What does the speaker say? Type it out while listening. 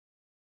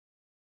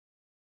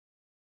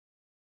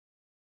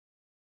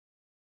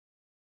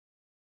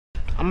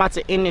I'm about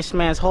to end this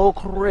man's whole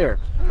career.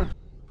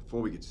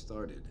 Before we get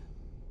started,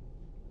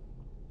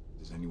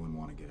 does anyone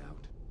want to get out?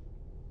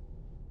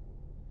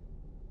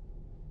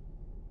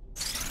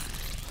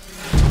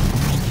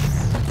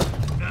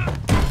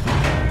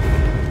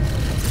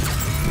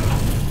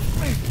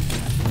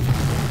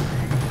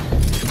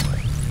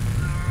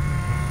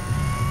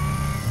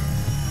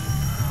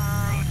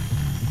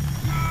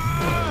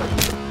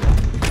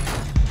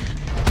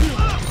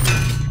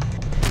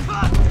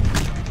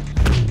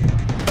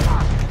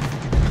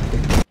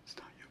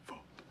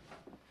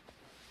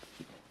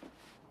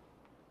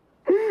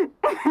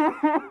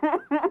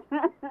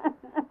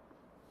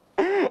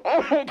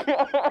 Oh my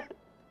God.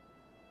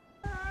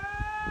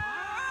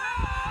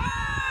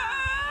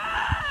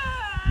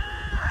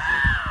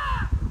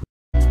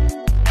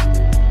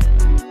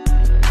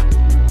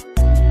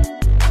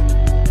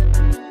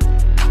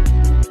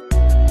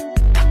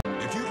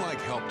 If you'd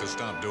like help to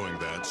stop doing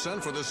that,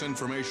 send for this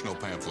informational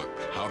pamphlet,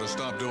 How to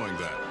Stop Doing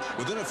That.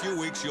 Within a few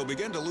weeks, you'll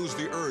begin to lose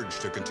the urge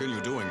to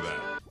continue doing that.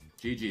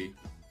 GG.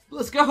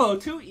 Let's go.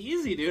 Too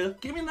easy,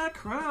 dude. Give me that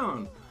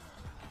crown.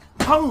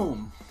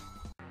 Boom.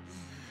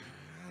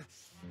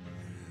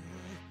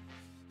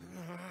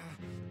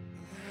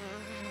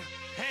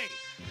 Hey,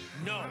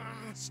 no,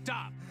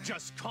 stop.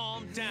 Just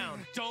calm down.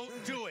 Don't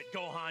do it,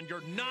 Gohan.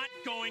 You're not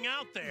going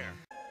out there.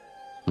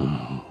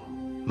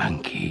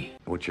 Monkey.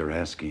 What you're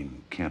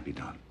asking can't be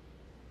done.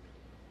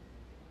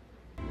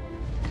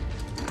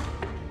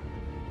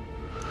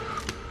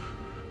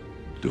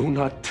 Do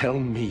not tell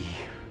me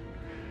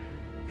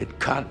it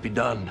can't be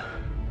done.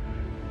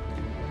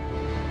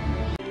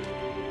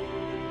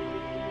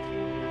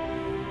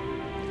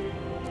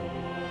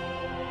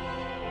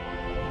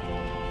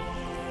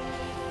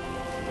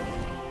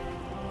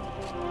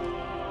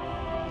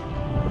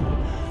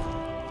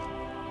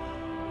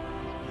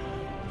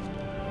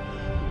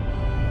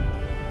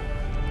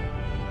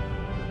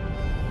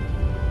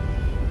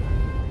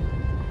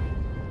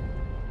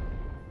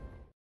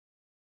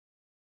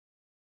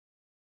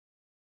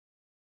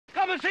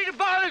 Come and see the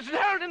violence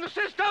inherent in the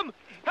system!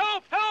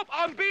 Help! Help!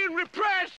 I'm being repressed!